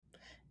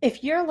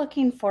If you're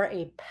looking for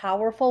a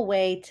powerful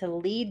way to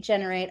lead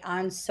generate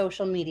on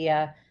social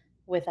media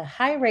with a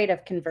high rate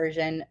of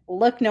conversion,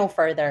 look no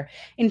further.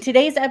 In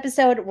today's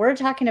episode, we're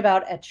talking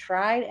about a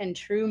tried and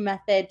true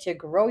method to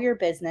grow your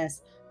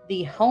business,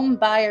 the Home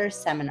Buyer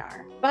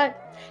Seminar.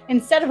 But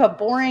instead of a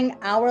boring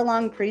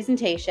hour-long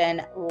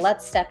presentation,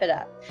 let's step it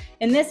up.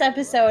 In this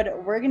episode,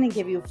 we're going to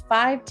give you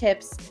 5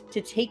 tips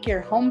to take your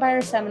home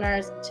buyer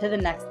seminars to the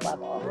next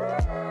level.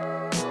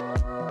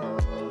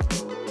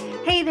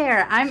 Hey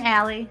there, I'm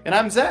Allie. And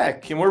I'm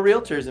Zach, and we're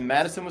realtors in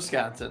Madison,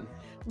 Wisconsin.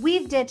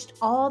 We've ditched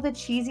all the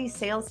cheesy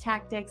sales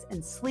tactics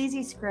and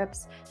sleazy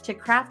scripts to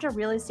craft a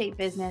real estate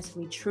business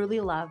we truly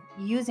love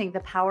using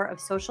the power of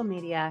social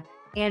media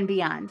and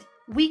beyond.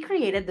 We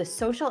created the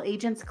Social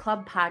Agents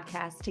Club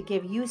podcast to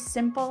give you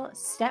simple,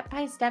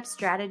 step-by-step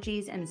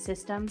strategies and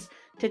systems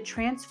to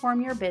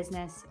transform your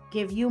business,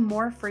 give you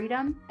more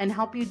freedom, and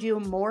help you do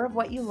more of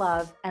what you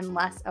love and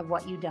less of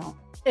what you don't.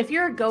 If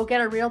you're a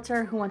go-getter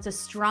realtor who wants a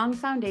strong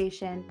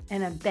foundation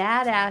and a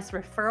badass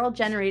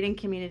referral-generating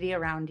community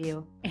around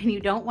you, and you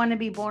don't want to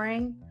be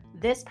boring,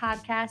 this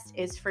podcast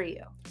is for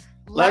you.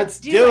 Let's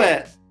do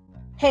it.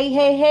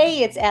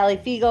 Hey, it's Allie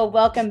Fiegel.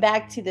 Welcome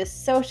back to the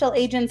Social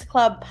Agents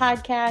Club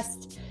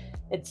podcast.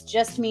 It's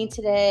just me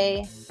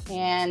today,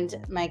 and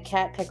my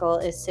cat Pickle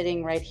is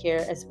sitting right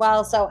here as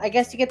well. So I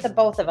guess you get the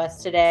both of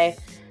us today.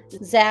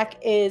 Zach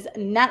is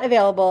not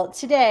available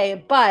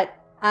today, but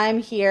I'm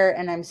here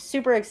and I'm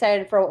super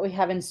excited for what we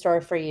have in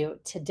store for you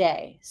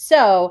today.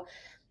 So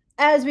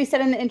as we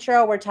said in the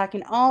intro, we're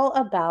talking all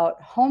about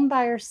home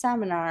buyer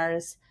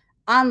seminars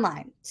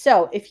online.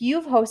 So if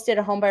you've hosted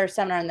a home buyer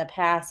seminar in the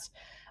past,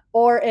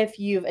 or if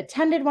you've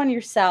attended one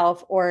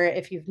yourself, or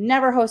if you've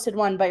never hosted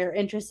one, but you're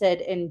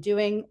interested in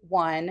doing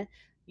one,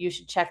 you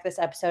should check this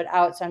episode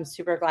out. So I'm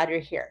super glad you're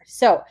here.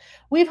 So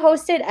we've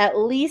hosted at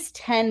least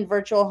 10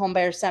 virtual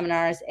homebuyer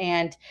seminars,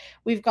 and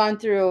we've gone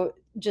through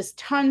just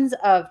tons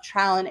of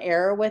trial and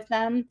error with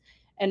them.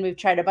 And we've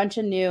tried a bunch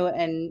of new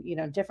and,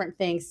 different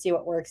things, see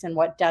what works and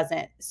what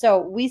doesn't. So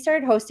we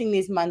started hosting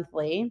these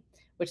monthly,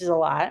 which is a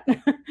lot,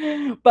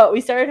 but we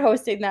started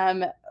hosting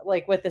them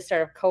like with the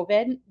start of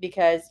COVID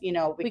because,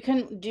 we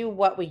couldn't do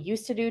what we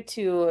used to do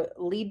to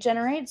lead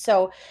generate.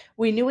 So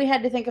we knew we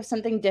had to think of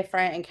something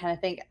different and kind of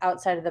think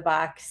outside of the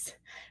box.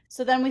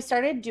 So then we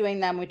started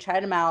doing them, we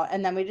tried them out,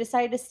 and then we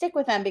decided to stick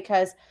with them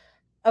because,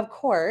 of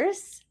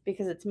course,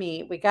 because it's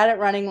me, we got it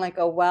running like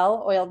a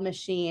well-oiled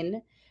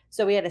machine.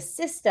 So we had a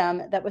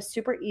system that was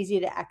super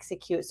easy to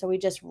execute. So we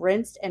just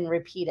rinsed and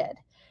repeated.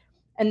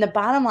 And the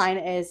bottom line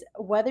is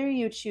whether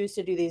you choose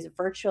to do these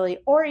virtually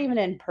or even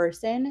in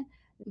person,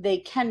 they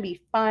can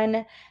be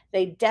fun.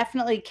 They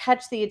definitely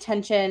catch the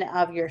attention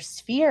of your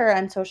sphere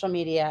on social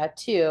media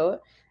too,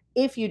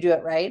 if you do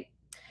it right.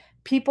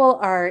 People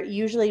are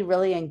usually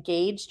really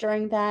engaged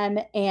during them,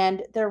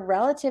 and they're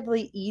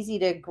relatively easy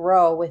to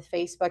grow with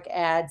Facebook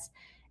ads.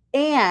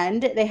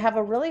 And they have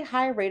a really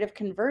high rate of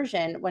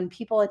conversion when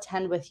people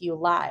attend with you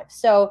live.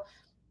 So,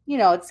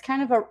 it's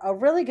kind of a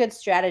really good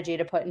strategy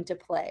to put into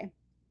play.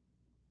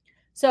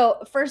 So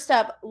first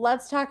up,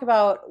 let's talk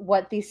about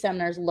what these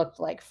seminars looked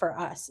like for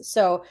us.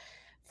 So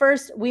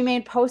first, we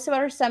made posts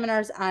about our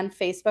seminars on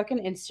Facebook and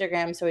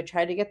Instagram. So we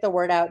tried to get the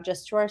word out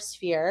just to our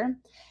sphere.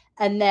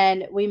 And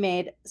then we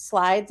made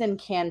slides in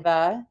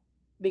Canva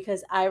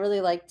because I really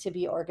like to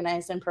be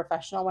organized and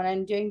professional when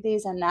I'm doing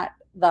these. I'm not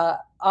the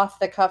off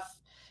the cuff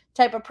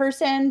type of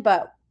person,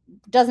 but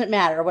doesn't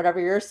matter. Whatever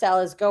your style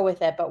is, go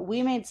with it. But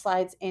we made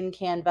slides in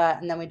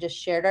Canva, and then we just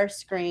shared our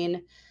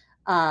screen,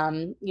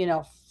 um, you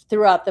know,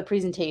 throughout the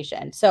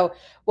presentation. So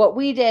what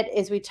we did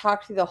is we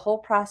talked through the whole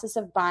process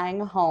of buying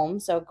a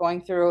home. So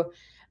going through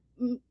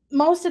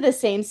most of the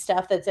same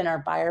stuff that's in our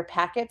buyer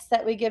packets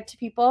that we give to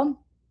people.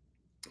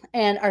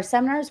 And our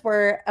seminars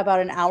were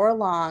about an hour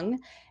long,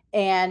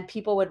 and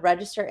people would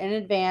register in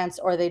advance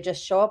or they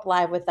just show up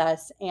live with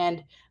us.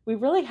 And we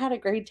really had a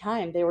great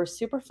time. They were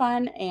super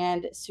fun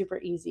and super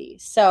easy.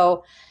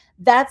 So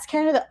that's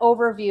kind of the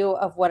overview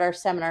of what our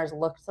seminars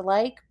looked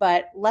like.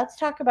 But let's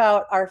talk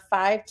about our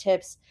 5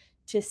 tips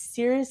to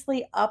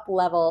seriously up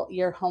level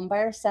your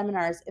homebuyer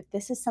seminars if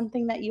this is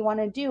something that you want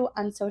to do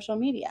on social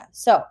media.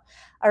 So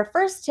our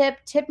first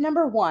tip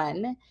number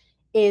 1,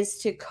 is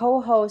to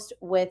co-host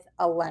with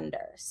a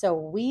lender. So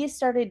we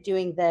started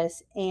doing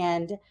this,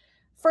 and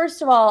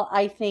first of all,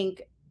 I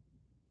think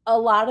a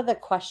lot of the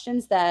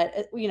questions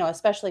that,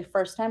 especially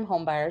first-time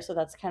homebuyers, so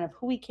that's kind of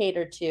who we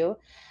cater to.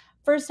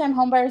 First-time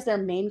homebuyers, their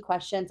main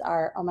questions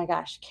are, oh my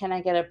gosh, can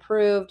I get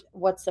approved?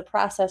 What's the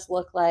process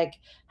look like?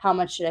 How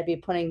much should I be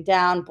putting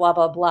down? Blah,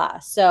 blah, blah.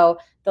 So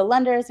the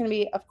lender is going to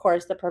be, of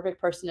course, the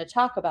perfect person to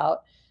talk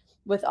about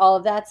with all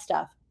of that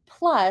stuff.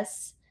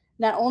 Plus,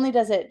 not only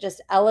does it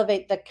just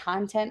elevate the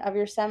content of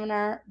your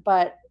seminar,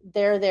 but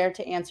they're there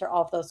to answer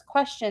all of those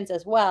questions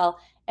as well.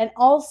 And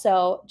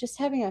also, just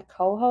having a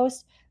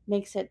co-host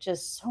makes it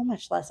just so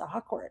much less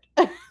awkward.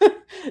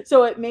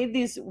 So it made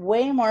these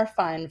way more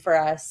fun for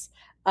us.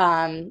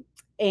 And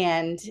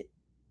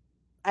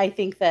I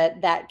think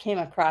that came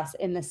across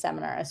in the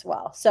seminar as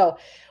well. So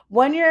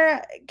when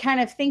you're kind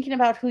of thinking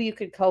about who you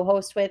could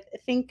co-host with,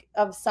 think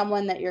of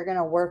someone that you're going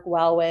to work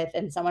well with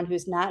and someone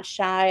who's not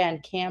shy on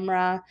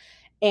camera.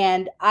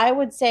 And I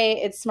would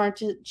say it's smart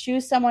to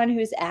choose someone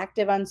who's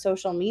active on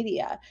social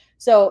media.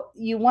 So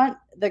you want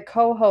the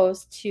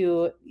co-host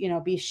to,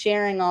 be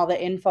sharing all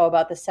the info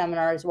about the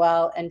seminar as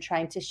well and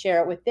trying to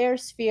share it with their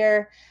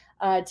sphere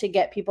to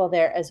get people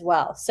there as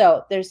well.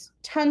 So there's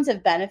tons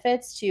of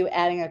benefits to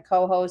adding a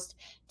co-host,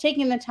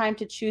 taking the time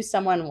to choose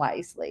someone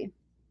wisely.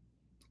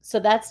 So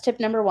that's tip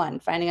number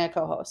 1, finding a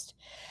co-host.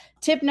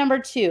 Tip number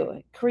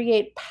 2,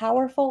 create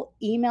powerful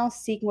email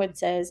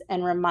sequences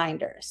and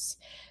reminders.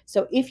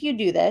 So if you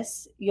do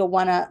this, you'll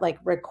want to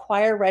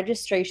require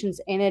registrations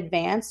in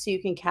advance so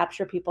you can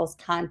capture people's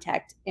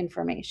contact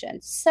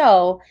information.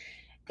 So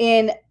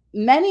in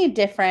many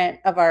different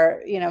of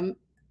our,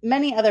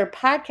 many other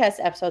podcast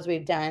episodes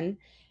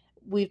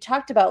we've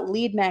talked about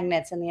lead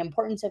magnets and the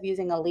importance of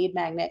using a lead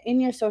magnet in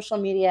your social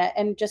media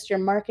and just your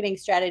marketing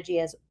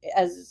strategy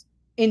as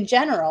in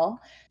general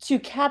to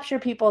capture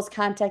people's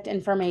contact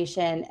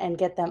information and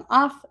get them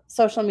off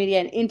social media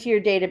and into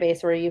your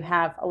database where you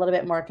have a little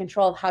bit more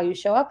control of how you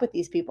show up with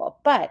these people.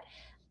 But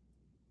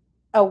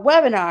a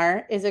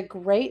webinar is a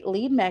great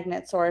lead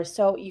magnet source.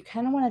 So you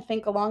kind of want to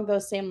think along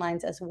those same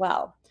lines as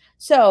well.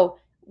 So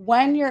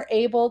when you're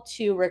able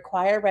to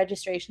require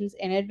registrations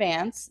in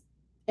advance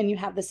and you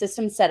have the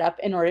system set up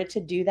in order to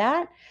do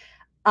that,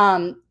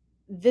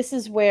 this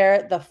is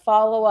where the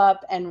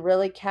follow-up and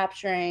really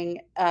capturing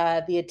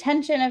the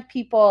attention of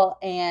people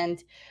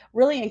and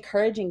really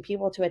encouraging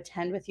people to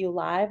attend with you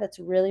live, that's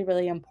really,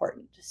 really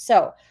important.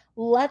 So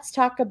let's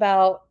talk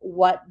about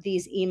what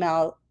these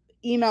emails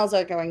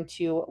are going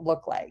to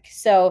look like.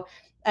 So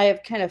I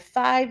have kind of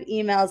 5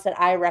 emails that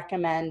I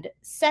recommend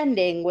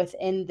sending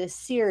within this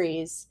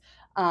series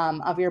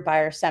of your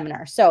buyer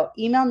seminar. So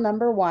email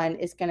number 1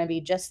 is going to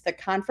be just the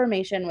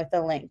confirmation with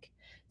the link.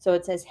 So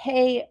it says,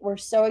 hey, we're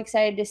so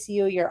excited to see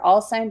you. You're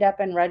all signed up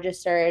and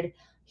registered.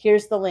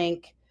 Here's the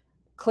link.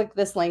 Click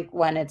this link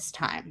when it's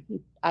time.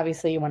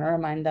 Obviously, you want to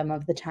remind them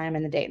of the time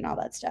and the date and all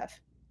that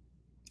stuff.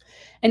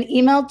 And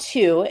email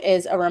 2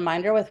 is a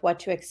reminder with what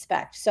to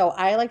expect. So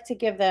I like to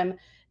give them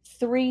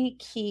 3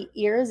 key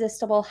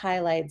irresistible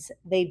highlights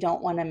they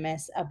don't want to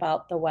miss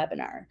about the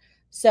webinar.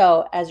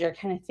 So as you're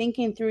kind of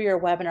thinking through your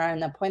webinar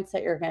and the points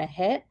that you're going to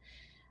hit,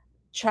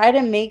 try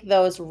to make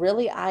those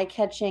really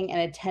eye-catching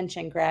and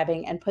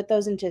attention-grabbing and put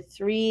those into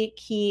 3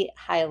 key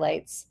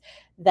highlights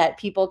that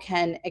people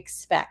can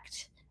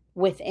expect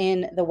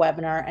within the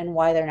webinar and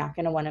why they're not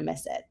going to want to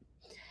miss it.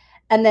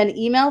 And then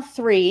email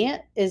 3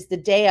 is the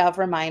day of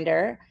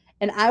reminder.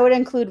 And I would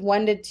include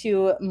 1 to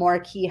 2 more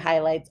key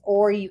highlights,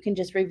 or you can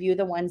just review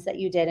the ones that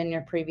you did in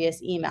your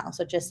previous email.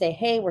 So just say,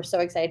 hey, we're so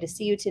excited to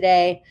see you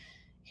today.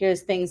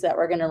 Here's things that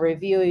we're going to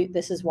review.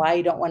 This is why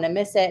you don't want to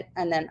miss it.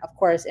 And then, of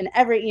course, in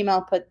every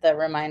email, put the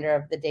reminder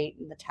of the date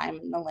and the time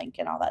and the link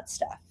and all that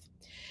stuff.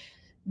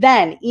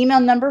 Then email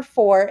number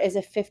 4 is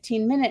a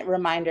 15-minute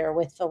reminder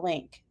with the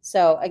link.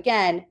 So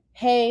again,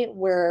 hey,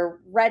 we're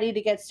ready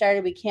to get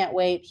started. We can't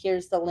wait.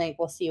 Here's the link.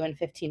 We'll see you in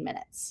 15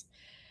 minutes.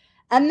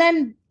 And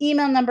then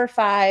email number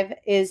 5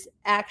 is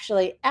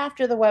actually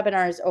after the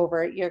webinar is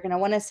over, you're going to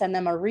want to send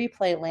them a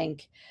replay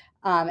link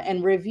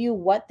and review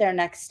what their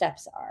next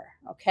steps are.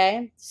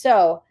 Okay.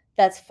 So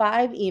that's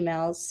 5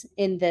 emails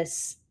in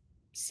this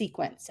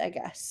sequence, I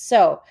guess.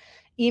 So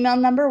email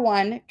number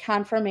 1,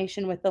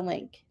 confirmation with the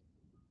link.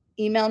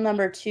 Email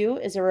number 2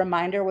 is a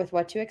reminder with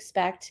what to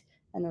expect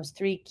and those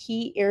 3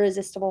 key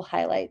irresistible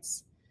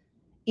highlights.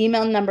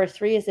 Email number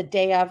 3 is a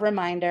day of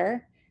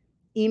reminder.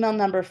 Email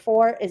number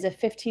 4 is a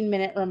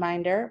 15-minute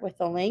reminder with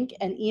the link.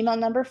 And email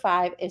number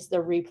 5 is the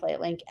replay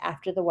link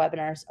after the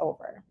webinar is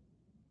over.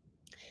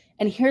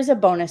 And here's a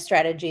bonus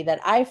strategy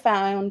that I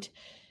found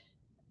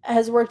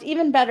has worked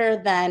even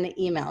better than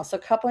email. So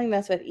coupling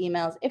this with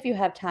emails, if you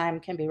have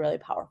time, can be really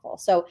powerful.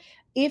 So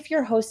if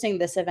you're hosting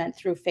this event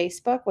through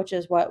Facebook, which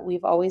is what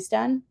we've always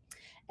done,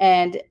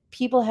 and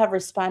people have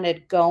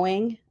responded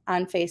going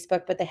on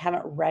Facebook, but they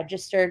haven't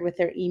registered with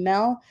their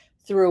email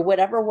through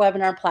whatever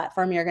webinar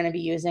platform you're going to be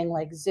using,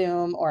 like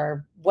Zoom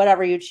or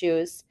whatever you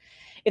choose.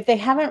 If they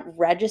haven't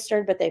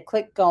registered, but they've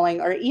clicked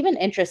going or even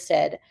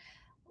interested,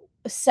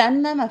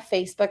 send them a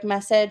Facebook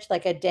message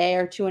like a day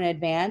or 2 in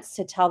advance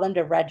to tell them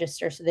to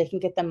register so they can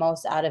get the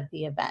most out of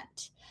the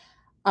event.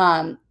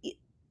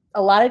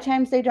 A lot of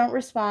times they don't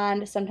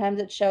respond.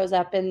 Sometimes it shows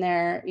up in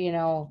their,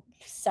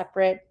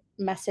 separate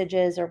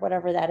messages or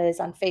whatever that is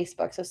on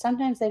Facebook. So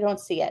sometimes they don't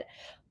see it,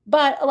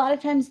 but a lot of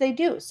times they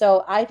do.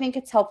 So I think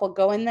it's helpful.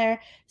 Go in there,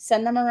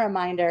 send them a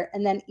reminder.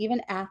 And then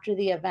even after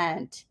the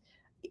event,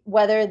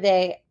 whether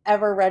they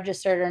ever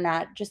registered or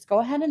not, just go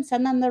ahead and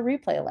send them the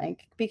replay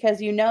link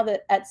because you know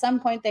that at some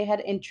point they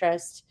had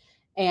interest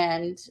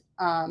and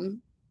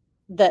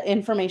the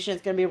information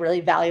is going to be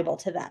really valuable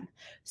to them.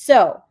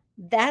 So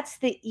that's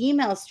the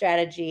email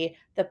strategy,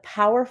 the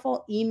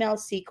powerful email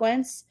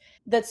sequence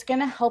that's going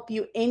to help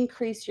you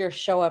increase your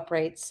show up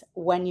rates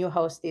when you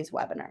host these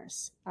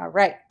webinars. All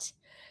right.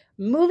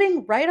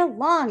 moving right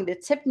along to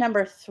tip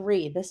number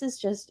 3. This is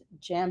just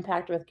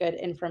jam-packed with good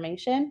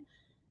information.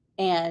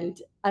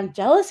 And I'm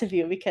jealous of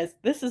you because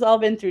this has all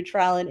been through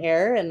trial and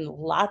error and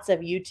lots of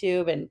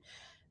YouTube and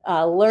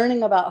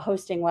learning about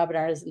hosting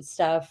webinars and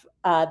stuff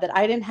that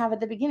I didn't have at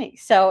the beginning.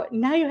 So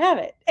now you have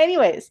it.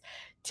 Anyways,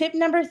 tip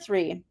number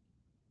 3.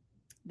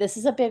 This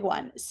is a big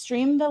one.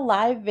 Stream the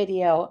live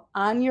video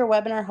on your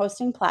webinar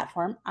hosting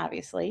platform,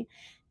 obviously,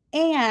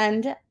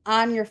 and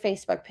on your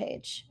Facebook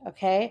page.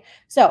 Okay.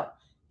 So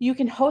you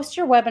can host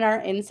your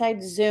webinar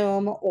inside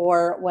Zoom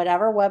or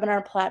whatever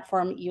webinar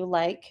platform you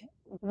like.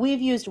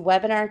 We've used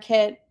Webinar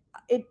Kit.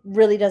 It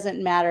really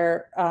doesn't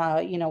matter,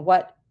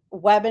 what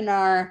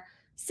webinar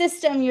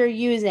system you're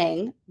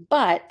using,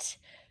 but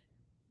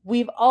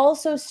we've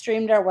also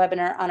streamed our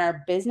webinar on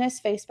our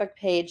business Facebook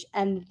page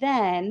and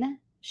then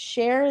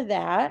share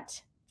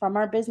that from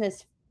our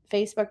business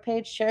Facebook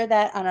page, share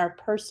that on our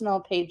personal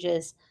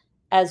pages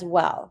as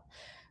well,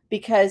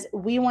 because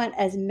we want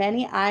as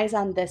many eyes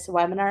on this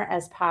webinar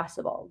as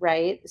possible,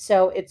 right?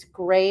 So it's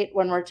great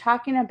when we're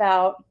talking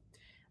about,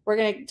 we're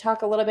going to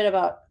talk a little bit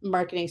about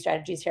marketing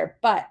strategies here,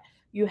 but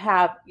you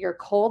have your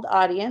cold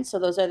audience. So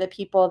those are the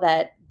people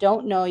that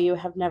don't know you,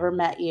 have never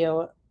met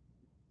you.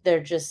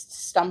 They're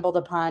just stumbled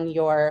upon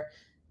your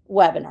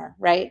webinar,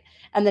 right?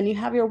 And then you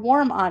have your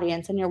warm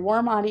audience, and your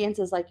warm audience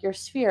is like your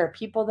sphere,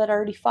 people that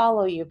already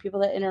follow you, people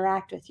that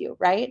interact with you,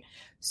 right?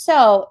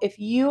 So if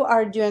you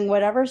are doing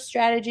whatever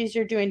strategies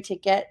you're doing to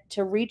get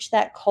to reach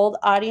that cold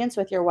audience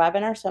with your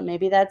webinar, so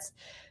maybe that's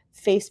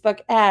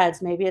Facebook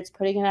ads, maybe it's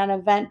putting it on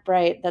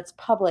Eventbrite that's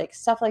public,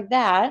 stuff like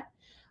that.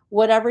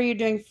 Whatever you're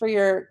doing for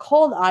your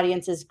cold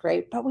audience is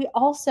great, but we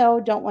also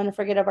don't want to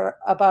forget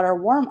about our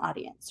warm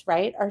audience,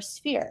 right? Our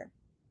sphere.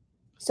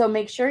 So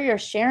make sure you're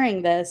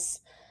sharing this,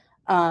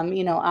 on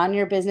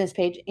your business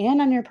page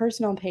and on your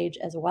personal page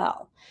as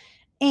well.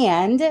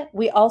 And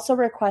we also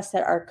request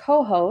that our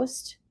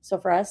co-host, so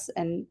for us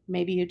and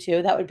maybe you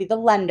too, that would be the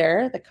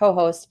lender, the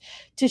co-host,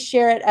 to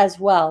share it as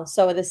well.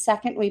 So the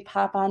second we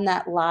pop on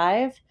that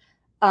live,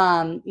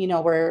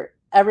 where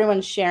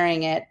everyone's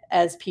sharing it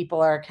as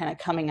people are kind of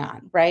coming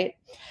on, right?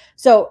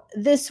 So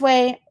this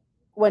way,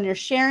 when you're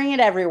sharing it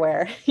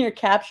everywhere, you're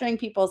capturing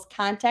people's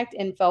contact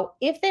info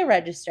if they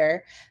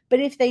register, but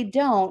if they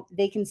don't,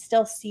 they can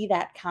still see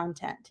that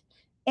content.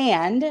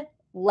 And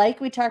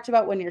like we talked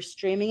about, when you're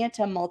streaming it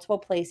to multiple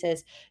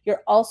places,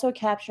 you're also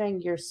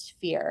capturing your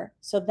sphere.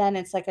 So then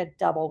it's like a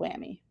double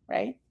whammy,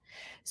 right?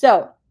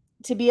 So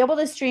to be able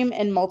to stream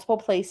in multiple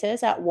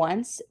places at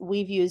once,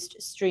 we've used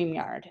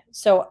StreamYard.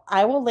 So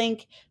I will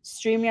link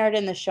StreamYard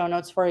in the show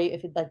notes for you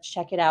if you'd like to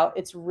check it out.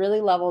 It's really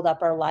leveled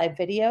up our live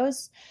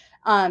videos.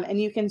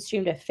 And you can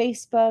stream to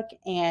Facebook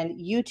and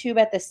YouTube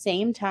at the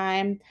same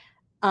time.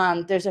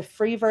 There's a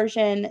free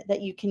version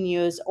that you can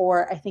use,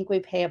 or I think we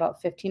pay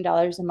about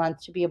 $15 a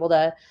month to be able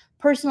to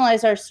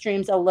personalize our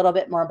streams a little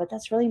bit more, but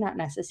that's really not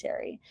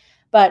necessary.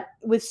 But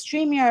with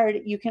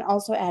StreamYard, you can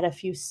also add a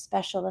few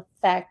special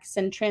effects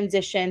and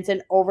transitions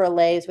and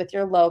overlays with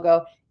your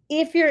logo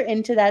if you're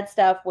into that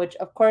stuff, which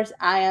of course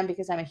I am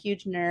because I'm a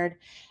huge nerd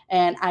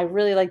and I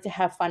really like to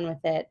have fun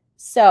with it.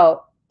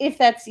 So if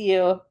that's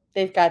you,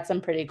 they've got some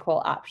pretty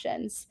cool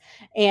options.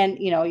 And,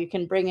 you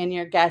can bring in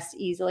your guests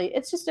easily.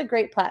 It's just a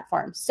great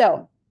platform.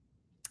 So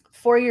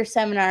for your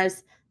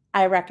seminars,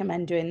 I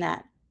recommend doing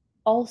that.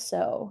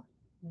 Also,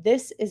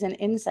 this is an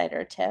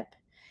insider tip.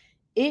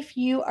 If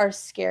you are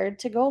scared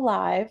to go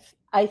live,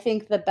 I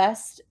think the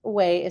best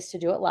way is to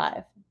do it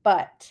live.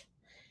 But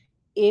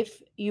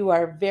if you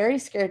are very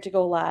scared to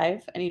go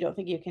live and you don't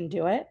think you can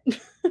do it,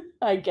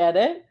 I get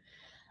it.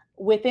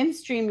 Within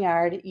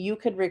StreamYard, you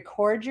could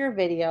record your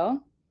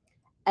video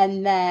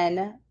and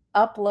then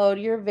upload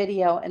your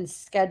video and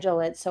schedule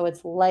it so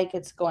it's like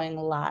it's going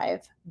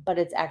live, but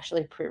it's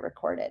actually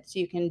pre-recorded. So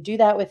you can do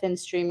that within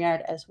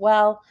StreamYard as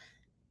well.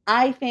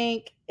 I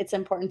think it's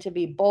important to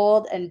be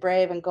bold and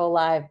brave and go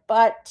live,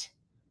 but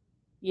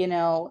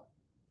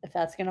if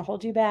that's going to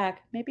hold you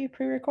back, maybe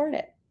pre-record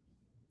it.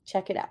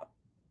 Check it out.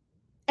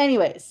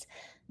 Anyways,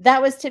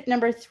 that was tip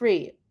number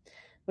 3,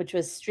 which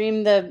was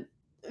stream the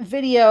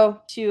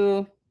video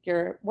to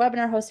your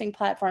webinar hosting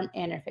platform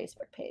and your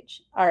Facebook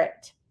page. All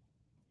right.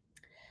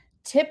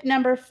 Tip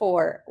number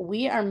 4,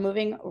 we are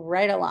moving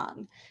right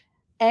along.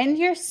 End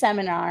your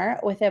seminar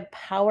with a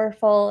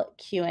powerful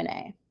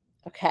Q&A.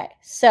 Okay,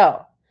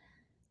 so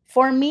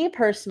for me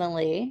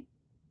personally,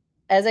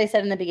 as I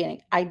said in the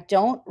beginning, I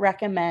don't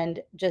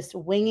recommend just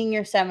winging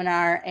your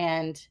seminar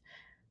and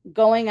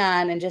going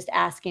on and just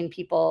asking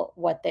people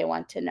what they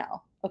want to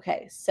know.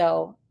 Okay,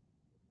 so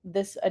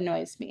this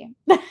annoys me.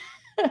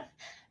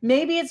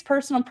 Maybe it's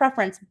personal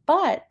preference,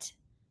 but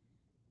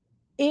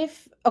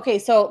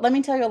so let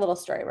me tell you a little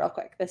story real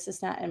quick. This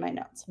is not in my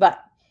notes,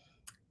 but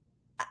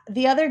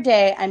the other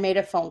day I made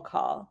a phone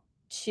call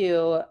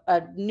to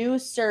a new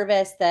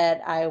service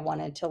that I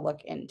wanted to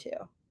look into.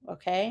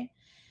 Okay.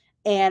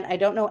 And I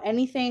don't know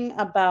anything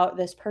about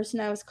this person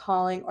I was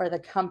calling or the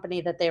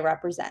company that they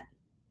represent.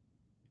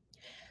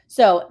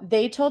 So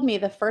they told me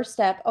the first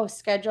step,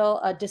 schedule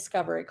a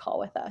discovery call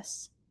with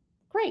us.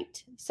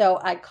 Great. So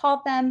I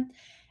called them,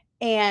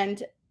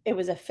 and it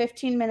was a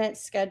 15-minute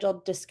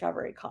scheduled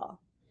discovery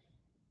call.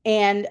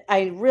 And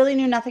I really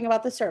knew nothing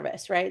about the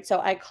service, right? So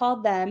I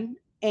called them,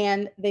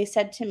 and they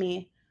said to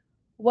me,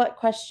 "What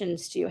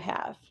questions do you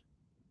have?"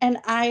 And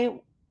I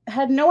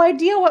had no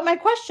idea what my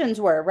questions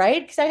were,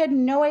 right? Because I had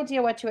no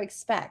idea what to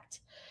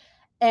expect.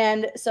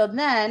 And so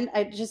then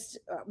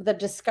the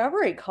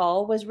discovery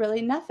call was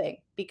really nothing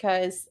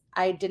because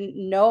I didn't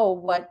know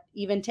what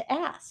even to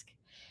ask.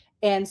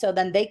 And so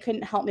then they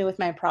couldn't help me with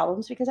my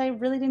problems because I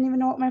really didn't even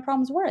know what my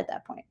problems were at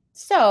that point.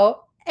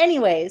 So,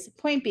 anyways,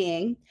 point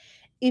being,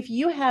 if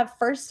you have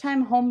first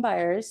time home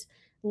buyers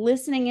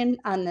listening in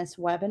on this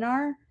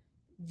webinar,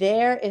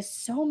 there is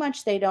so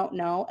much they don't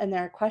know, and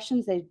there are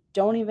questions they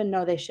don't even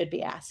know they should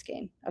be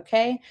asking.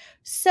 Okay.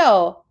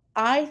 So,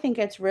 I think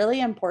it's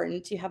really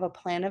important to have a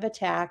plan of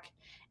attack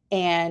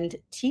and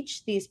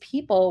teach these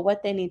people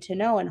what they need to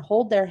know and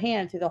hold their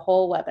hand through the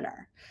whole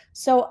webinar.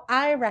 So,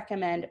 I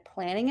recommend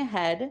planning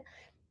ahead,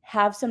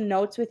 have some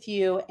notes with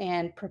you,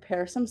 and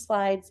prepare some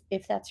slides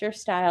if that's your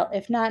style.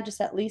 If not, just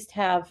at least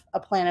have a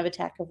plan of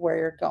attack of where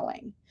you're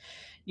going.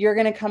 You're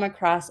going to come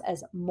across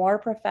as more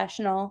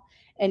professional,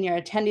 and your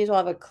attendees will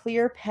have a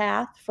clear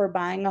path for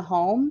buying a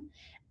home,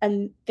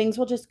 and things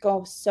will just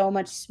go so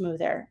much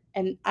smoother.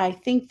 And I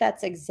think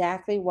that's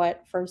exactly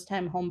what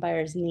first-time home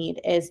buyers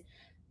need is,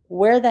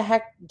 where the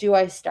heck do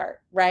I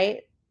start,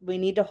 right? We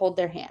need to hold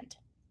their hand.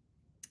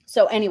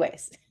 So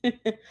anyways,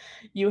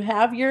 you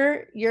have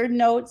your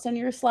notes and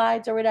your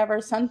slides or whatever,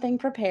 something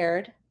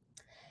prepared.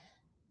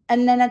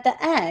 And then at the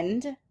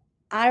end,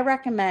 I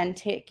recommend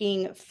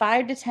taking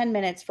 5 to 10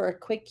 minutes for a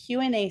quick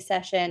Q&A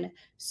session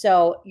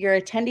so your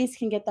attendees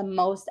can get the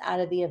most out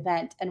of the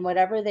event, and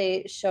whatever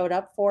they showed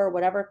up for,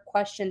 whatever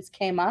questions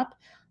came up,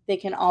 they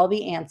can all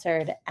be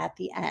answered at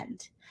the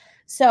end.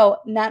 So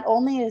not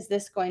only is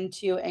this going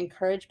to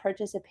encourage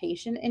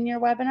participation in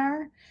your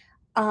webinar,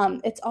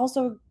 it's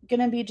also going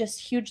to be just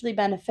hugely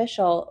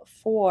beneficial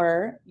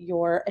for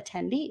your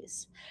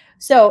attendees.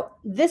 So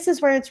this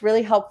is where it's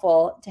really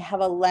helpful to have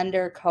a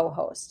lender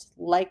co-host,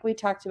 like we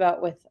talked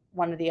about with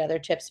one of the other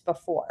tips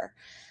before.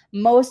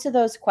 Most of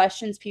those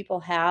questions people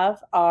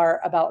have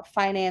are about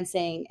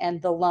financing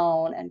and the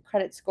loan and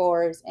credit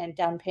scores and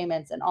down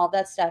payments and all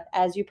that stuff,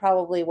 as you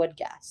probably would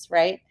guess,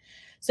 right?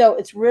 So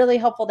it's really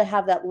helpful to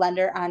have that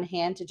lender on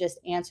hand to just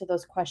answer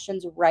those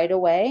questions right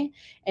away.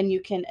 And you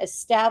can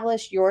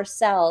establish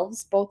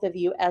yourselves, both of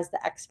you, as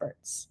the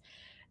experts.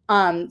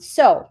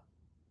 So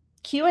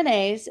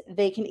Q&As,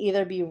 they can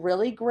either be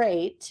really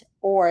great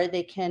or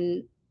they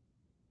can,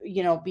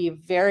 be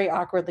very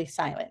awkwardly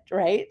silent,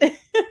 right?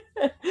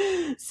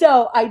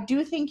 So I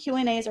do think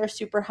Q&As are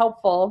super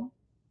helpful.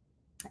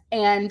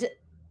 And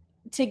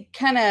to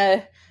kind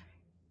of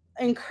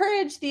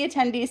encourage the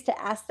attendees to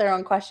ask their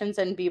own questions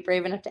and be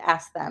brave enough to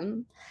ask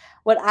them,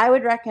 what I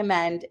would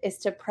recommend is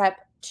to prep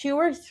 2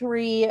 or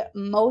 3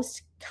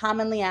 most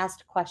commonly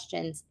asked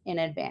questions in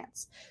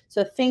advance.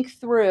 So think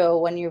through,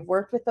 when you've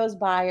worked with those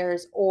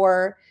buyers,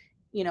 or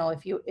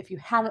if you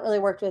haven't really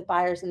worked with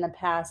buyers in the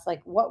past,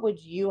 like what would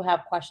you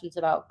have questions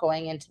about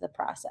going into the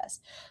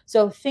process?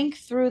 So think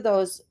through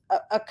those,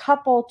 a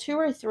couple, 2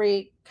 or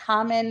 3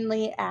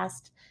 commonly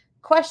asked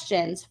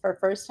questions for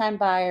first-time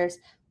buyers,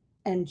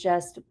 and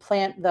just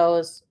plant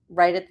those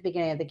right at the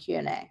beginning of the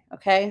Q&A.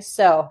 Okay.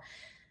 So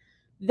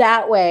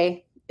that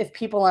way, if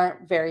people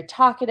aren't very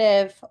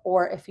talkative,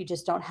 or if you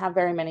just don't have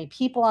very many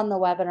people on the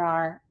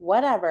webinar,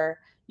 whatever,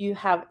 you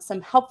have some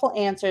helpful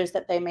answers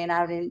that they may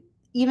not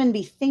even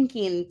be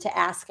thinking to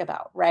ask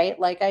about, right?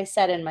 Like I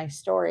said in my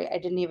story, I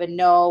didn't even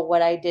know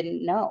what I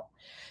didn't know.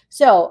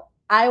 So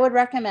I would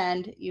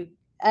recommend you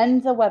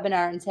end the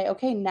webinar and say,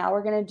 okay, now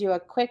we're going to do a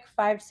quick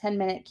 5 to 10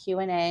 minute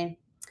Q&A.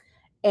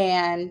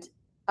 And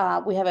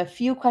we have a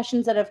few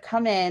questions that have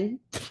come in,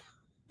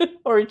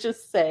 or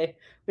just say,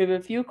 we have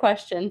a few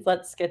questions.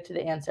 Let's get to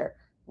the answer.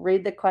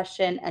 Read the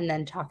question and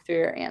then talk through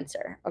your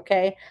answer.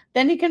 Okay.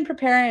 Then you can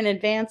prepare in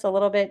advance a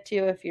little bit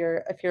too, if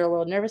you're a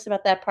little nervous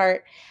about that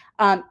part.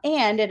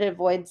 And it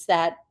avoids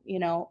that,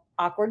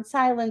 awkward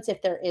silence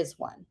if there is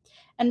one.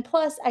 And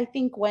plus, I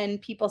think when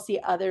people see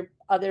other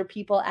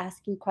people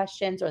asking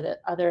questions, or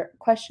that other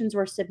questions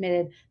were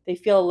submitted, they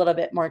feel a little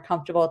bit more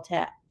comfortable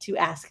to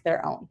ask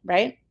their own,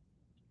 right?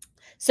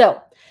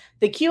 So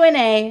the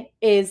Q&A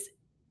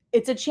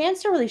it's a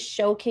chance to really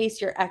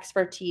showcase your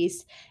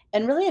expertise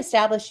and really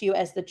establish you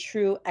as the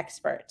true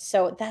expert.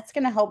 So that's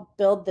going to help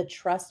build the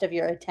trust of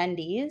your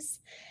attendees.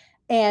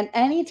 And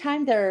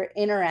anytime they're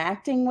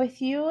interacting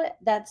with you,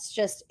 that's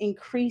just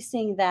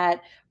increasing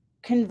that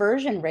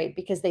conversion rate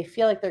because they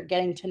feel like they're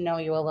getting to know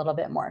you a little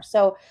bit more.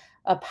 So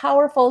a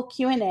powerful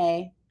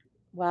Q&A,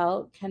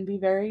 can be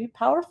very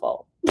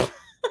powerful.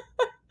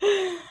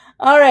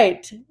 All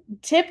right.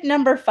 Tip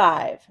number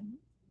 5.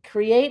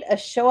 Create a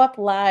show up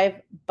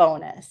live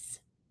bonus.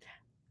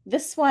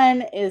 This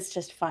one is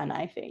just fun,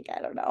 I think.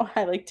 I don't know.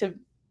 I like to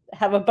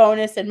have a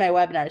bonus in my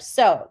webinars.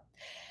 So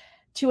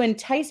to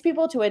entice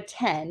people to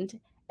attend,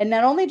 and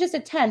not only just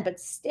attend,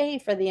 but stay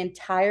for the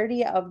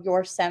entirety of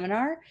your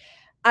seminar,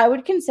 I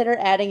would consider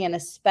adding in a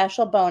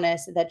special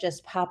bonus that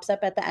just pops up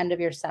at the end of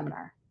your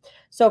seminar.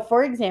 So,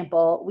 for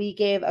example, we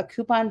gave a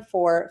coupon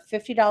for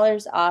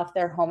 $50 off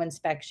their home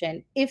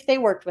inspection if they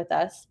worked with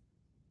us.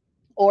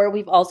 Or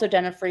we've also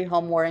done a free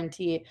home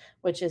warranty,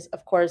 which is,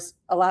 of course,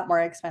 a lot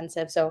more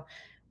expensive. So,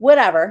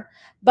 whatever.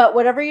 But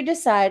whatever you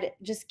decide,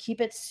 just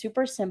keep it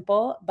super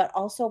simple, but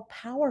also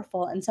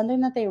powerful and something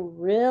that they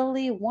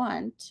really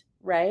want,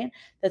 right?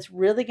 That's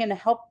really going to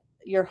help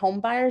your home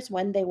buyers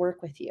when they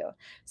work with you.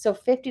 So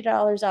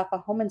 $50 off a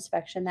home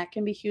inspection, that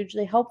can be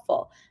hugely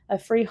helpful. A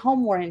free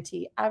home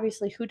warranty,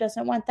 obviously, who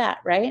doesn't want that,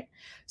 right?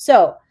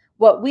 So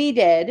what we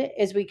did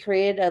is we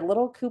created a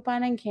little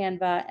coupon in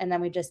Canva and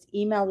then we just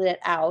emailed it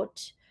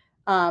out.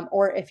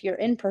 Or if you're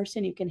in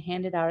person, you can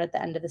hand it out at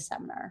the end of the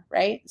seminar,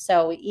 right?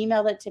 So we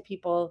emailed it to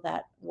people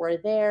that were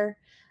there.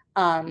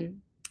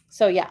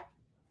 So yeah,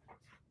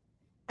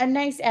 a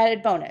nice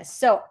added bonus.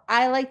 So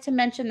I like to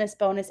mention this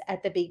bonus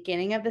at the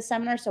beginning of the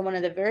seminar. So one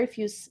of the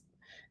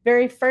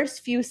very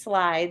first few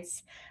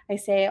slides, I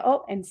say,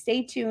 oh, and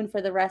stay tuned for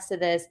the rest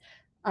of this.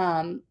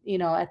 At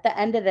the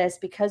end of this,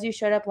 because you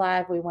showed up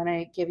live, we want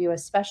to give you a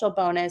special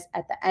bonus.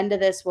 At the end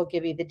of this, we'll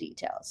give you the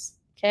details.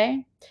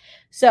 Okay.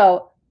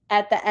 So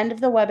at the end of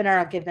the webinar,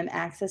 I'll give them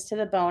access to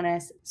the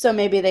bonus. So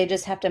maybe they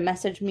just have to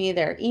message me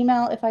their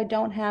email if I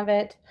don't have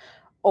it,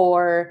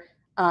 or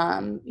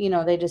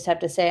they just have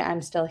to say,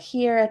 I'm still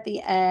here at the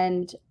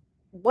end,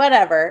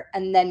 whatever.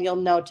 And then you'll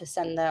know to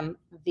send them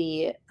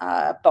the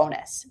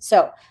bonus.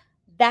 So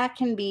that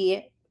can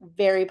be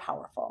very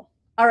powerful.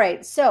 All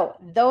right. So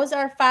those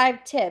are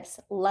 5 tips.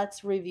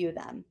 Let's review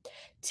them.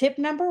 Tip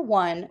number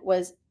 1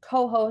 was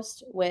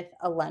co-host with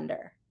a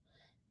lender.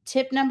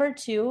 Tip number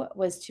 2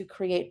 was to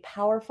create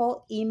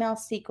powerful email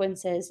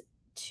sequences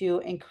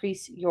to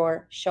increase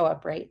your show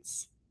up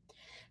rates.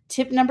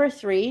 Tip number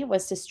 3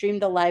 was to stream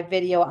the live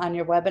video on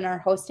your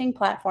webinar hosting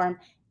platform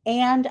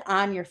and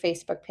on your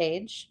Facebook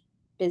page,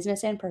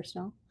 business and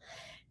personal.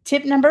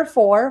 Tip number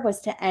 4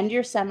 was to end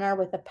your seminar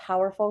with a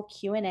powerful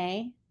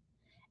Q&A.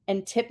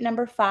 And tip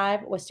number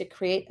 5 was to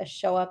create a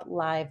show up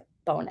live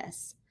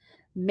bonus.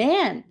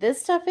 Man,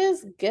 this stuff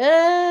is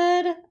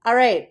good. All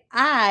right,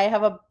 I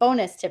have a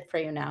bonus tip for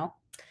you now,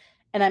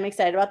 and I'm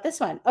excited about this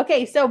one.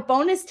 Okay, so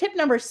bonus tip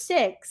number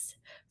 6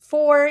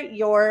 for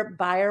your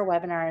buyer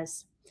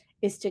webinars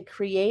is to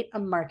create a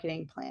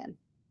marketing plan.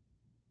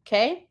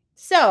 Okay,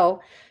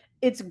 so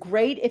it's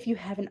great if you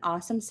have an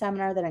awesome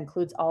seminar that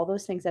includes all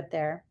those things up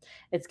there.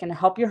 It's going to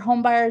help your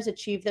home buyers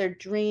achieve their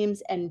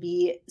dreams and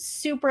be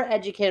super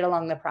educated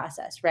along the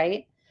process,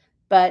 right?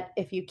 But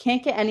if you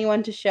can't get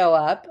anyone to show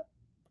up,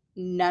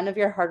 none of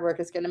your hard work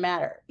is going to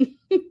matter.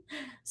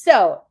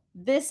 So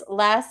this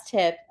last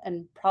tip,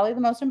 and probably the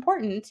most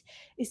important,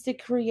 is to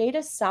create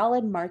a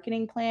solid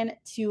marketing plan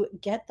to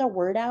get the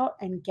word out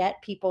and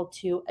get people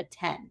to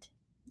attend.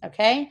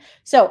 Okay,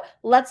 so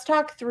let's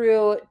talk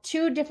through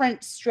 2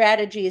 different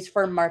strategies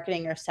for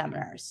marketing your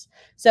seminars.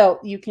 So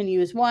you can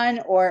use one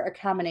or a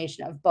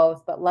combination of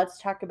both, but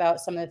let's talk about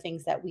some of the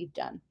things that we've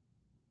done.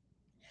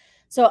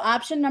 So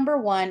option number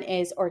 1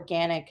 is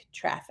organic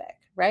traffic,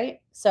 right?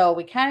 So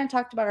we kind of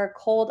talked about our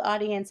cold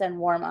audience and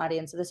warm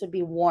audience. So this would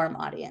be warm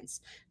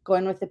audience,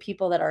 going with the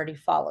people that already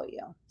follow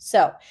you.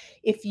 So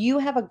if you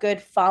have a good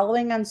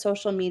following on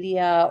social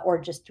media or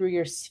just through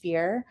your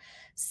sphere,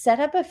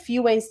 set up a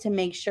few ways to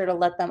make sure to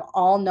let them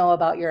all know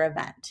about your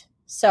event.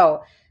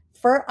 So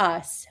for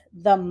us,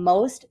 the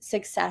most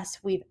success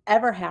we've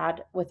ever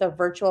had with a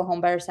virtual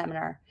homebuyer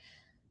seminar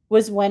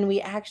was when we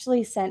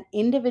actually sent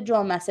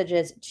individual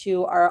messages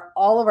to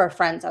all of our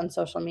friends on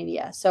social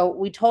media. So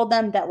we told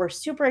them that we're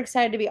super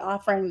excited to be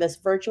offering this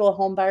virtual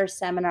homebuyer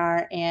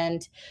seminar,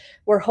 and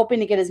we're hoping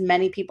to get as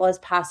many people as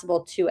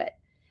possible to it.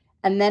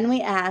 And then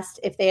we asked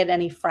if they had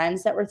any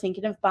friends that were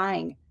thinking of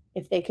buying,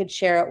 if they could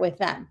share it with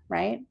them,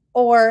 right?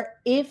 Or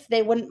if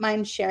they wouldn't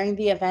mind sharing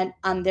the event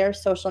on their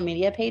social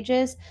media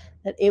pages,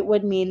 that it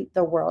would mean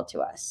the world to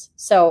us.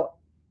 So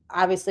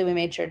obviously we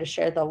made sure to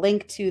share the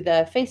link to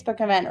the Facebook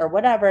event or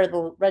whatever,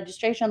 the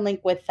registration link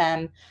with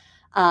them,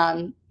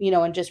 and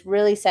just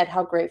really said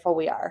how grateful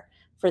we are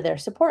for their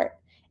support.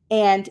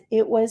 And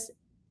it was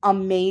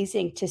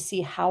amazing to see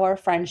how our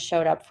friends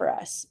showed up for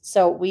us.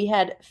 So we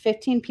had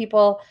 15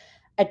 people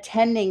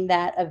attending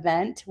that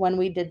event when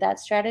we did that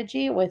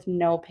strategy with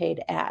no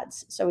paid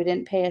ads. So we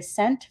didn't pay a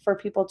cent for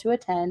people to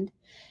attend.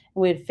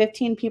 We had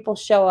 15 people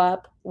show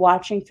up,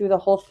 watching through the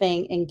whole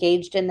thing,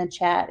 engaged in the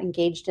chat,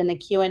 engaged in the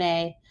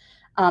Q&A.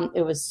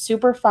 It was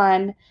super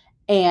fun.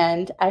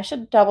 And I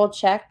should double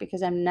check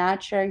because I'm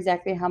not sure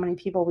exactly how many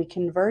people we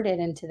converted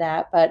into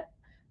that, but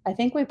I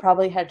think we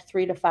probably had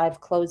 3 to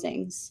 5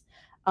 closings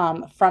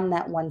from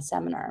that one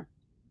seminar.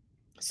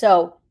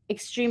 So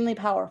extremely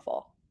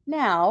powerful.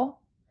 Now,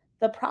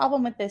 the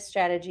problem with this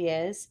strategy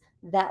is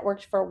that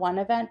worked for one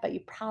event, but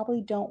you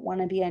probably don't want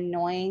to be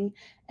annoying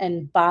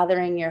and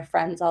bothering your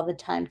friends all the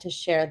time to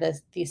share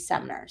these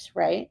seminars,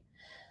 right?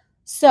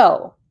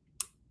 So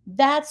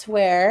that's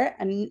where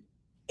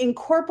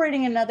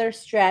incorporating another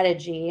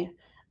strategy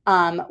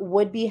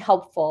would be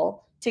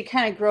helpful to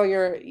kind of grow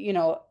your,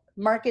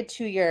 market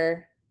to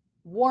your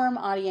warm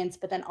audience,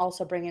 but then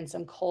also bring in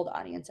some cold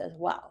audience as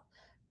well.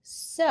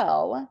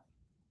 So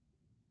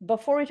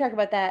before we talk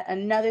about that,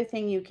 another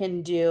thing you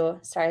can do,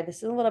 sorry, this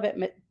is a little bit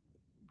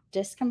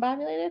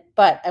discombobulated,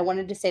 but I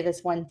wanted to say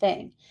this one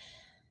thing.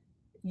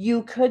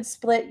 You could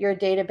split your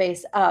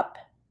database up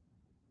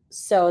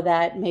so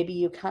that maybe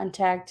you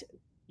contact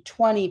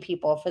 20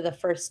 people for the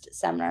first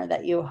seminar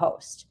that you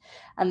host.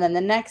 And then the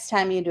next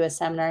time you do a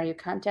seminar, you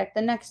contact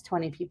the next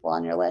 20 people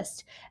on your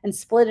list and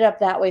split it up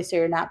that way so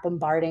you're not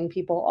bombarding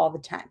people all the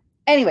time.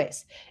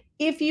 Anyways,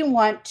 if you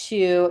want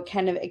to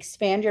kind of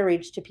expand your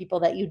reach to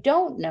people that you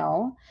don't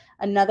know,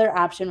 another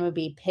option would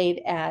be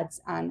paid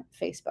ads on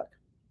Facebook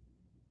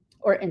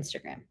or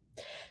Instagram.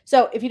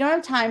 So if you don't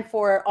have time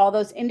for all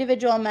those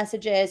individual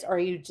messages or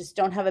you just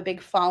don't have a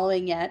big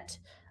following yet,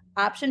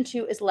 option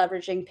 2 is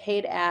leveraging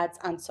paid ads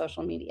on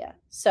social media.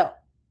 So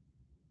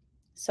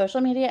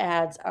social media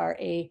ads are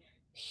a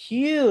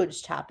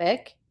huge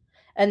topic,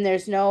 and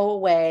there's no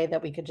way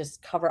that we could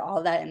just cover all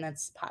of that in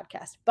this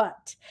podcast.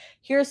 But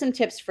here are some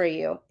tips for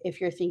you if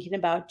you're thinking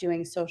about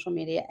doing social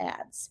media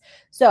ads.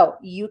 So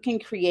you can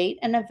create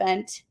an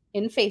event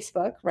in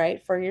Facebook,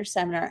 right, for your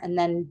seminar and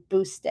then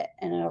boost it,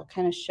 and it'll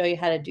kind of show you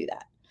how to do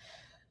that.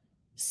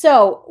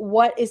 So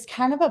what is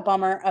kind of a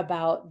bummer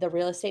about the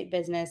real estate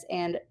business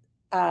and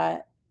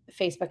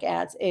Facebook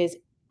ads is,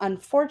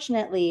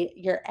 unfortunately,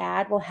 your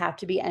ad will have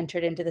to be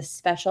entered into the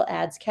special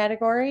ads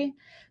category.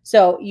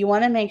 So you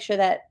want to make sure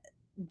that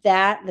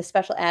the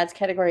special ads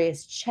category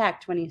is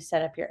checked when you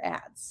set up your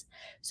ads.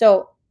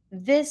 So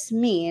this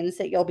means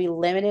that you'll be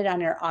limited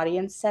on your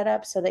audience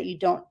setup so that you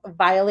don't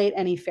violate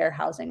any fair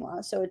housing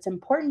laws. So it's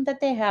important that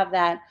they have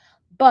that,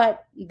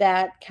 but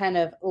that kind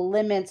of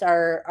limits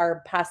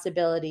our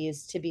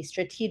possibilities to be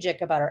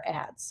strategic about our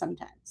ads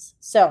sometimes.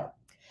 So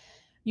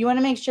you want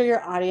to make sure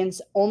your audience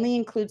only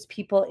includes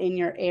people in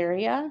your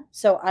area.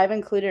 So I've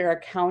included our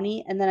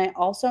county, and then I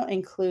also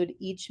include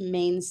each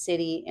main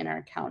city in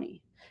our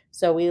county.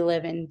 So we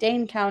live in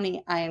Dane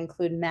County. I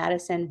include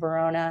Madison,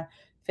 Verona,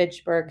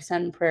 Fitchburg,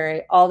 Sun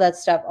Prairie, all that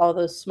stuff, all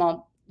those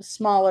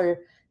smaller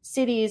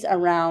cities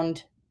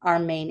around our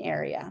main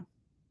area.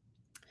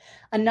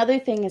 Another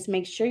thing is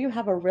make sure you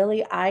have a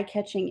really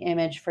eye-catching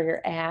image for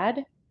your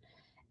ad.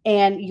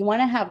 And you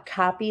want to have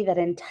copy that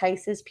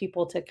entices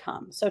people to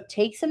come. So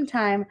take some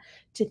time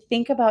to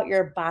think about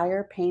your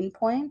buyer pain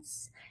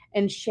points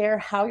and share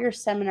how your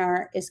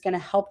seminar is going to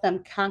help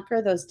them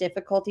conquer those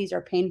difficulties or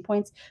pain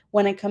points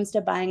when it comes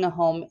to buying a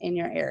home in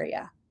your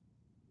area.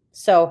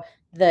 So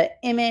the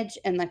image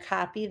and the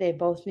copy, they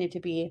both need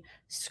to be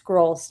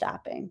scroll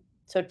stopping.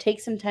 So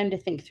take some time to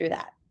think through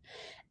that.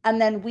 And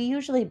then we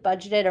usually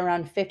budgeted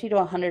around $50 to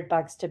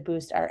 $100 to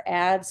boost our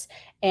ads.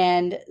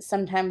 And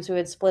sometimes we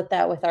would split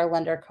that with our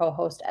lender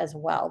co-host as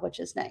well, which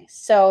is nice.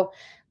 So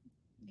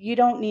you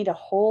don't need a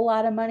whole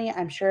lot of money.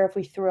 I'm sure if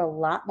we threw a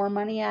lot more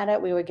money at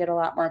it, we would get a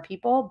lot more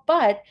people.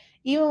 But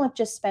even with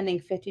just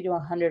spending $50 to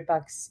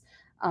 $100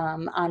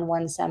 on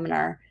one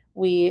seminar,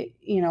 we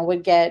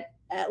would get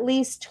at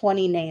least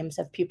 20 names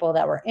of people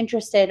that were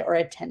interested or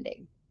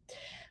attending.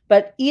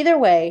 But either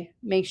way,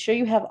 make sure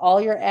you have all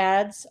your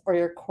ads or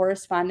your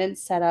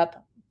correspondence set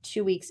up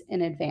 2 weeks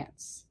in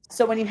advance.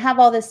 So when you have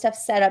all this stuff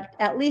set up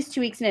at least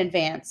 2 weeks in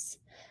advance,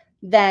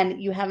 then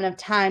you have enough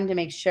time to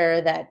make sure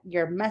that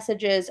your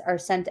messages are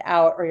sent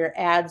out or your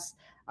ads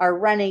are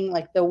running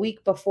like the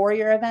week before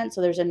your event.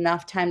 So there's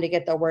enough time to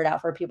get the word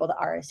out for people to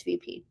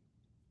RSVP.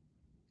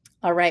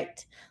 All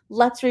right,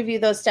 let's review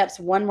those steps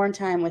one more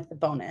time with the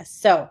bonus.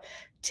 So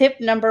tip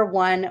number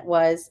 1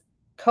 was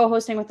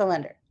co-hosting with the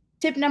lender.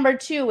 Tip number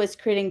 2 was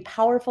creating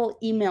powerful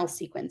email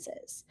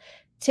sequences.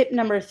 Tip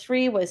number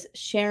 3 was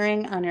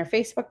sharing on your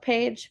Facebook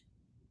page.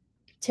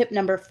 Tip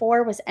number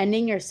 4 was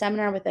ending your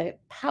seminar with a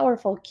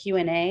powerful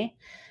Q&A.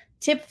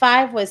 Tip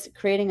 5 was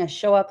creating a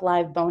show up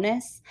live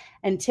bonus.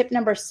 And tip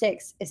number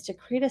 6 is to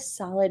create a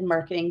solid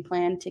marketing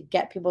plan to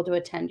get people to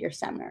attend your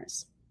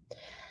seminars.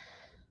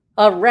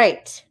 All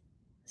right.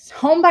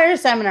 Home buyer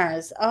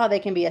seminars. Oh, they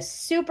can be a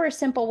super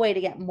simple way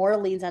to get more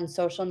leads on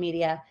social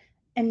media.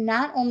 And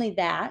not only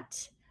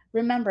that,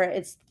 remember,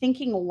 it's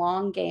thinking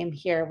long game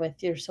here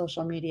with your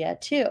social media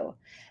too,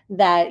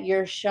 that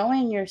you're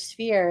showing your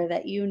sphere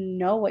that you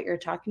know what you're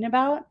talking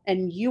about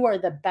and you are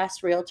the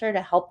best realtor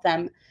to help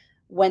them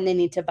when they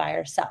need to buy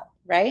or sell,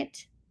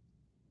 right?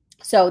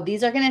 So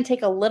these are going to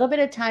take a little bit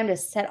of time to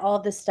set all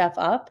of this stuff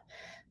up.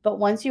 But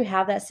once you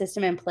have that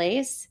system in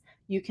place,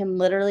 you can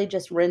literally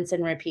just rinse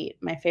and repeat.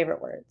 My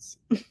favorite words.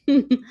 All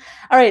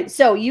right.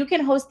 So you can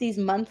host these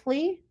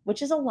monthly,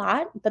 which is a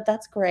lot, but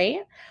that's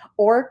great,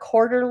 or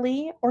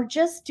quarterly, or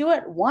just do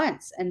it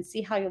once and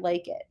see how you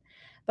like it.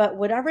 But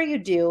whatever you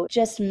do,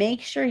 just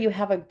make sure you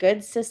have a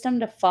good system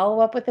to follow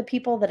up with the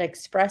people that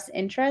express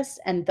interest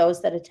and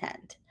those that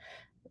attend.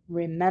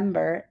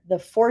 Remember, the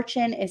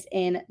fortune is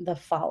in the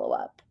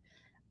follow-up.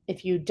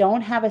 If you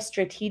don't have a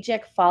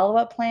strategic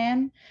follow-up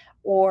plan,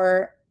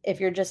 or if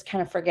you're just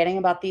kind of forgetting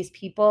about these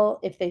people,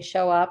 if they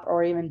show up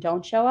or even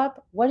don't show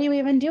up, what are you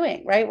even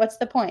doing, right? What's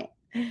the point?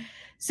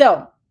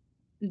 So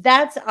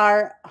that's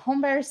our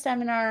homebuyer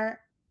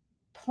seminar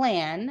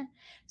plan.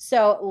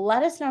 So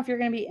let us know if you're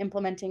going to be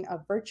implementing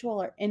a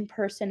virtual or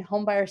in-person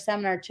homebuyer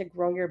seminar to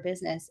grow your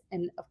business.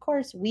 And of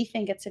course, we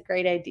think it's a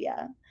great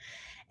idea.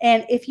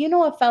 And if you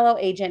know a fellow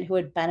agent who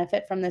would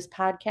benefit from this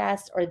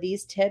podcast or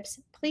these tips,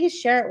 please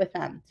share it with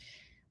them.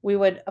 We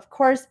would, of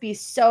course, be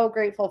so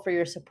grateful for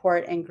your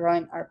support in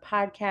growing our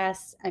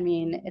podcast. I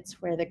mean,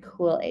 it's where the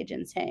cool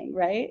agents hang,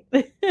 right?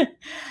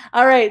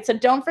 All right. So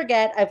don't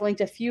forget, I've linked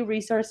a few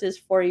resources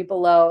for you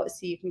below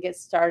so you can get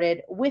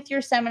started with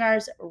your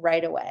seminars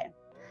right away.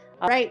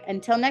 All right.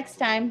 Until next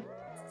time.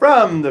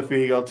 From the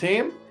Fiegel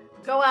team,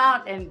 go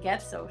out and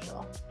get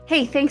social.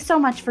 Hey, thanks so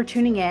much for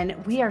tuning in.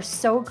 We are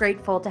so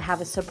grateful to have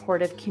a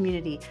supportive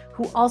community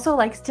who also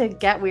likes to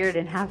get weird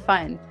and have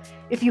fun.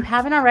 If you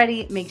haven't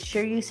already, make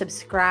sure you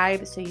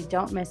subscribe so you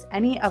don't miss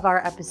any of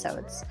our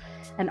episodes.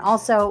 And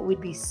also,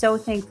 we'd be so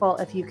thankful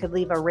if you could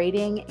leave a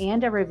rating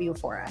and a review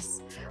for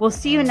us. We'll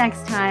see you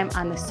next time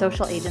on the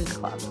Social Agents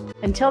Club.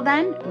 Until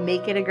then,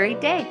 make it a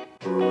great day.